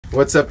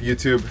What's up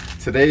YouTube?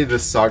 Today the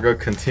saga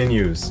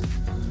continues.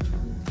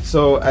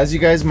 So as you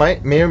guys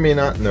may or may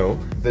not know,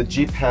 the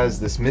Jeep has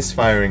this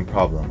misfiring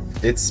problem.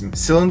 It's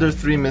cylinder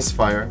 3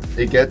 misfire.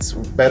 It gets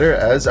better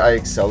as I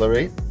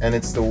accelerate, and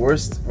it's the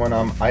worst when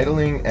I'm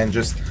idling and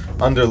just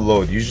under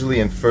load,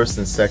 usually in first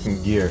and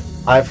second gear.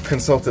 I've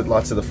consulted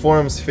lots of the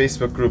forums,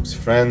 Facebook groups,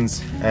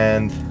 friends,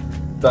 and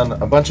done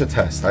a bunch of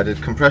tests. I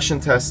did compression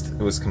test,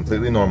 it was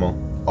completely normal,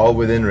 all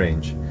within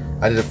range.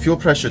 I did a fuel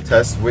pressure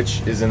test,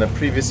 which is in a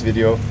previous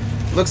video.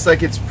 Looks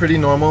like it's pretty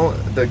normal.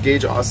 The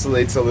gauge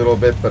oscillates a little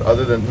bit, but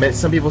other than,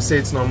 some people say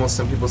it's normal,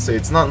 some people say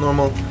it's not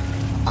normal.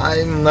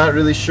 I'm not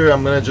really sure.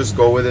 I'm gonna just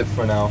go with it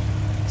for now.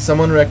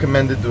 Someone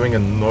recommended doing a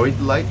Noid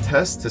light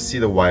test to see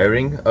the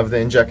wiring of the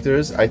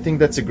injectors. I think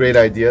that's a great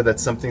idea.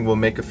 That's something we'll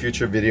make a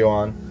future video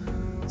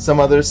on. Some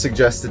others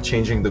suggested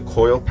changing the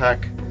coil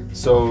pack.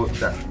 So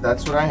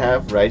that's what I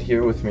have right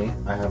here with me.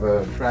 I have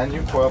a brand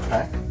new coil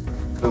pack.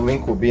 The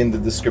link will be in the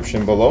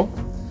description below.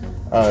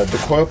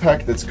 The coil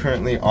pack that's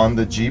currently on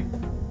the Jeep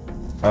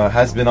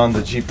has been on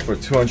the Jeep for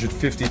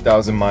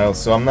 250,000 miles,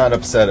 so I'm not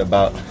upset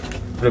about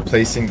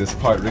replacing this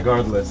part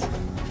regardless.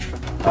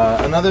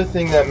 Another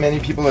thing that many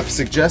people have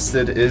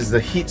suggested is the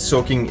heat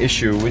soaking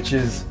issue, which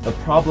is a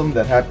problem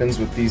that happens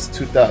with these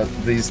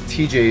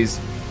TJs.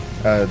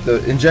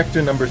 The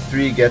injector number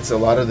 3 gets a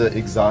lot of the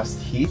exhaust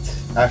heat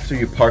after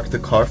you park the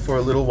car for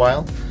a little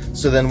while.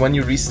 So then when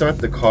you restart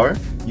the car,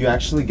 you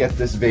actually get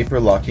this vapor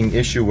locking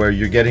issue where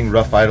you're getting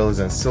rough idles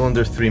and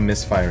cylinder 3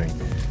 misfiring.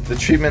 The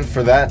treatment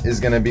for that is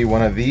going to be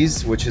one of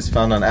these, which is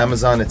found on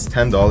Amazon. It's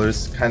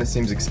 $10. Kind of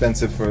seems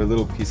expensive for a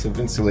little piece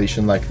of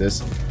insulation like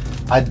this.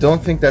 I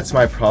don't think that's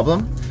my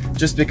problem,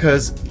 just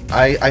because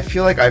I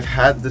feel like I've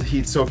had the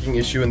heat soaking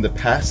issue in the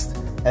past,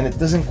 and it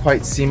doesn't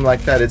quite seem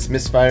like that. It's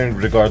misfiring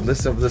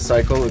regardless of the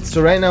cycle.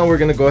 So right now we're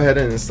going to go ahead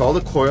and install the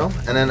coil,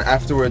 and then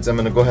afterwards I'm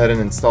going to go ahead and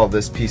install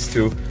this piece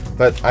too.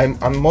 But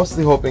I'm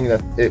mostly hoping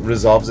that it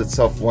resolves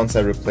itself once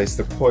I replace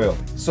the coil.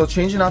 So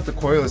changing out the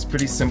coil is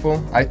pretty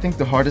simple. I think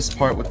the hardest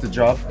part with the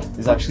job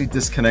is actually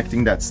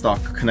disconnecting that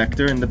stock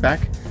connector in the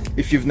back.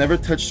 If you've never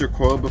touched your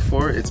coil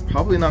before, it's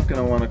probably not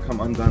going to want to come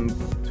undone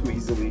too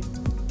easily.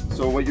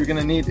 So what you're going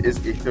to need is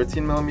a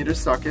 13mm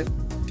socket.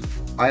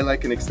 I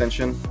like an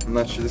extension. I'm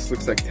not sure, this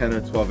looks like 10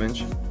 or 12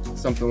 inch,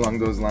 something along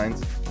those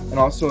lines, and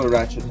also a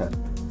ratchet head.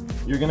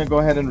 You're going to go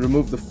ahead and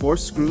remove the 4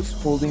 screws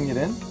holding it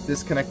in,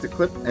 disconnect the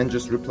clip, and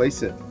just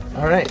replace it.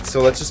 Alright,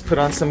 so let's just put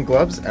on some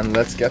gloves and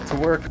let's get to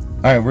work.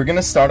 Alright, we're going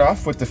to start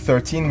off with the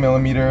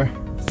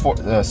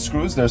 13mm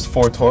screws. There's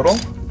 4 total,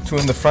 2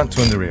 in the front,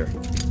 2 in the rear.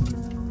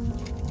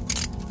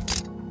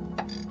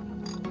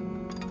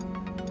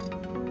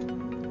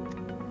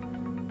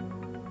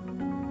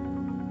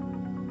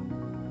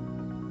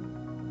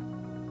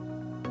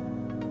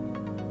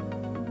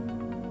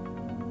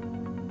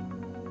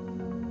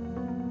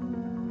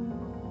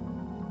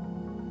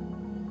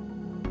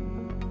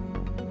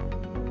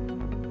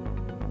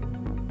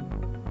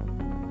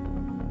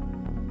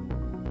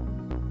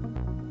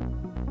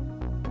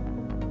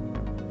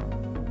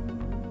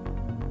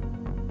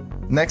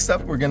 Next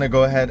up, we're going to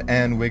go ahead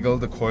and wiggle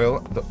the coil,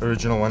 the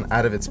original one,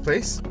 out of its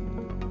place.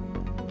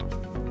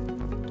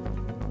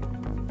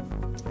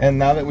 And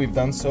now that we've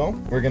done so,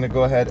 we're going to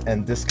go ahead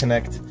and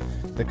disconnect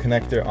the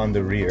connector on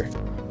the rear.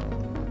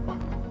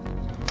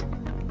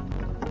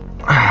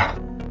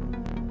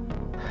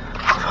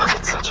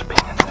 It's such a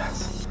pain in the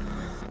ass.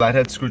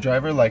 Flathead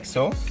screwdriver like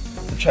so,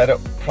 to try to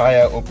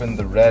pry open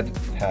the red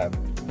tab.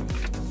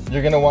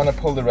 You're going to want to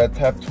pull the red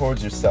tab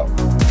towards yourself.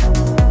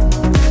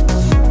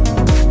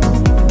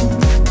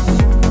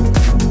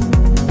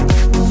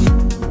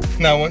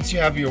 Now once you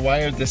have your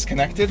wire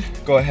disconnected,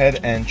 go ahead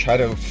and try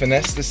to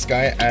finesse this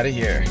guy out of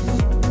here.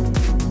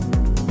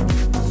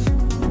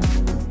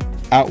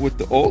 Out with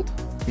the old,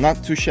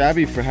 not too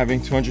shabby for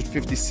having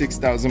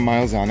 256,000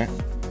 miles on it.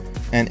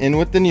 And in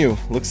with the new.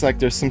 Looks like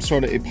there's some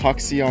sort of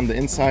epoxy on the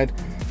inside.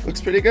 Looks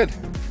pretty good.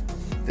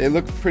 They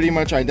look pretty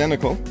much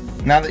identical.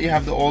 Now that you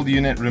have the old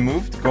unit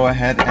removed, go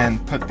ahead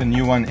and put the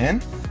new one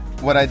in.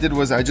 What I did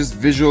was I just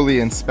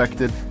visually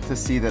inspected to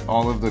see that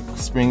all of the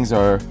springs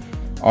are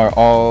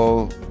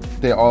all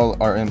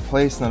in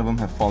place. None of them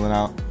have fallen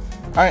out.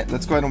 Alright,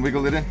 let's go ahead and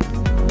wiggle it in.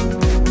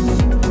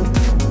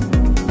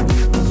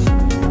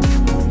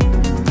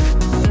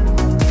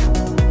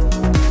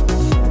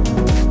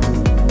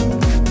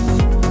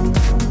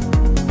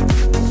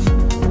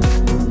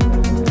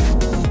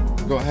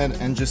 Go ahead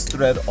and just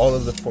thread all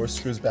of the 4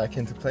 screws back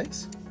into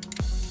place.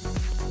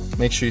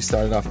 Make sure you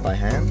start it off by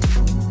hand.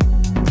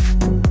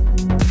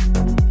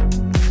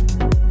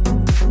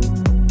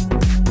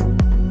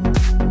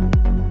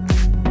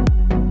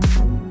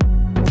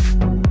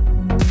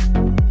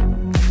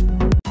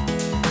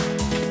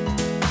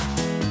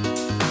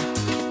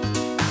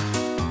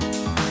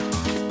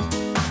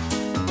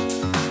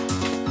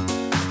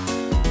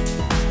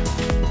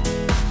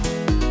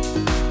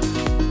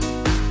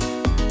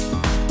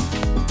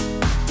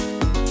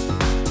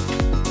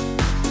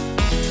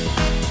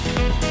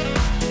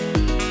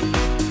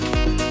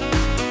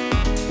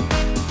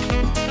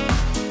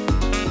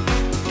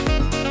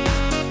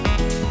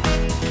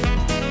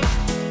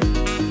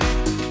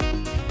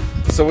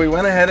 So we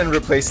went ahead and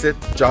replaced it.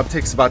 Job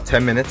takes about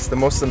 10 minutes. The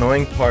most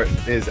annoying part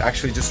is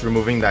actually just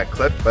removing that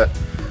clip, but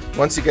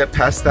once you get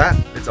past that,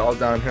 it's all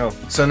downhill.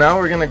 So now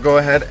we're gonna go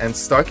ahead and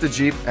start the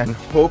Jeep and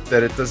hope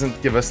that it doesn't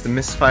give us the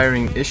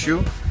misfiring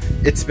issue.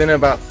 It's been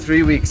about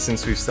 3 weeks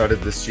since we've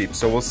started this Jeep,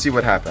 so we'll see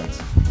what happens.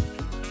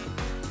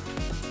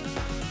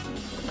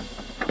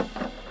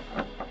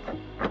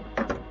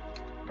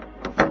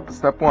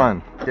 Step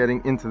 1,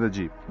 getting into the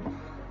Jeep.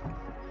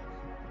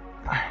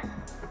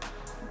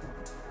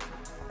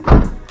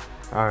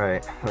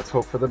 Alright, let's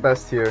hope for the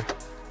best here.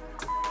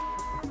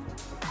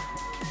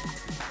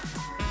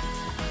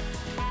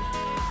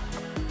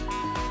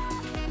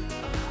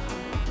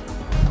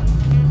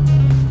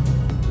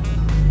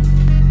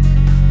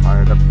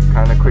 Fire it up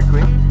kind of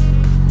quickly.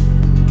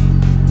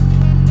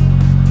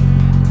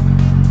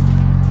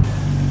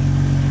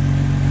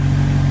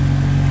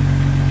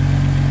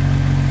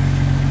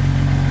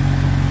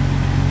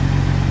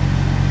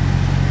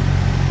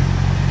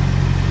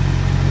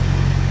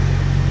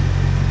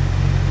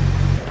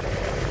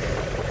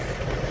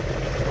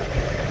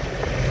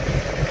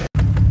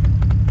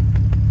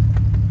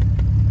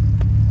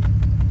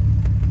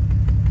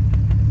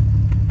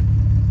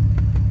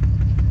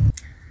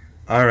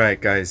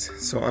 Alright guys,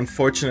 so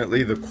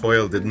unfortunately the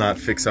coil did not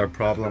fix our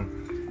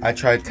problem. I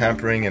tried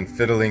tampering and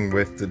fiddling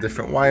with the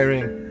different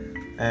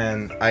wiring,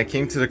 and I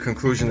came to the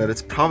conclusion that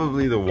it's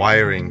probably the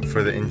wiring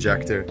for the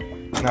injector.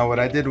 Now what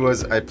I did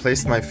was I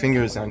placed my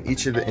fingers on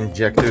each of the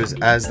injectors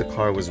as the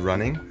car was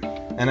running,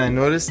 and I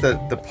noticed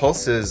that the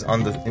pulses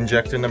on the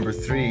injector number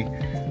 3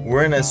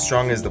 weren't as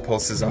strong as the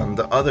pulses on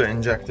the other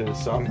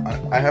injectors. So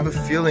I have a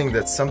feeling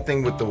that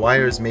something with the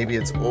wires, maybe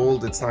it's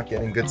old, it's not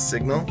getting good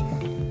signal.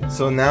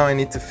 So now I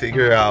need to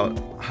figure out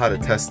how to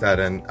test that,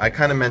 and I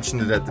kind of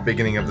mentioned it at the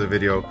beginning of the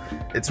video.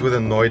 It's with a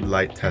Noid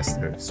light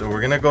tester. So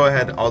we're gonna go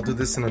ahead, I'll do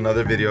this in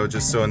another video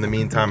just so in the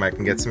meantime I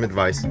can get some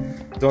advice.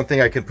 Don't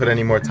think I could put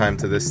any more time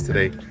to this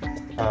today.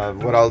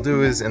 What I'll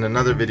do is in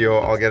another video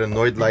I'll get a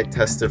Noid light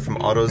tester from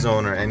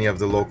AutoZone or any of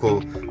the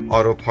local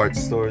auto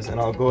parts stores, and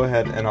I'll go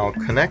ahead and I'll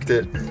connect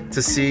it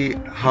to see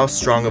how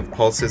strong of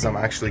pulses I'm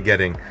actually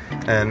getting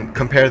and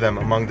compare them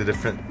among the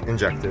different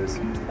injectors.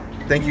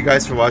 Thank you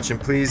guys for watching.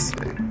 Please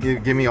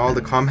give me all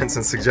the comments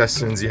and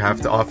suggestions you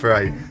have to offer.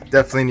 I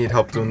definitely need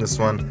help doing this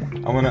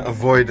one. I want to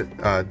avoid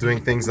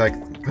doing things like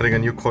putting a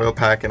new coil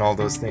pack and all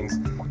those things.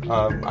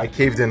 I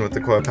caved in with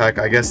the coil pack.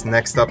 I guess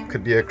next up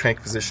could be a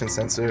crank position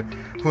sensor.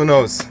 Who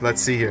knows?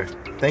 Let's see here.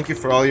 Thank you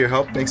for all your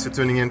help. Thanks for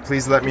tuning in.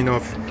 Please let me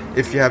know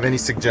if you have any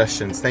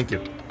suggestions. Thank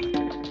you.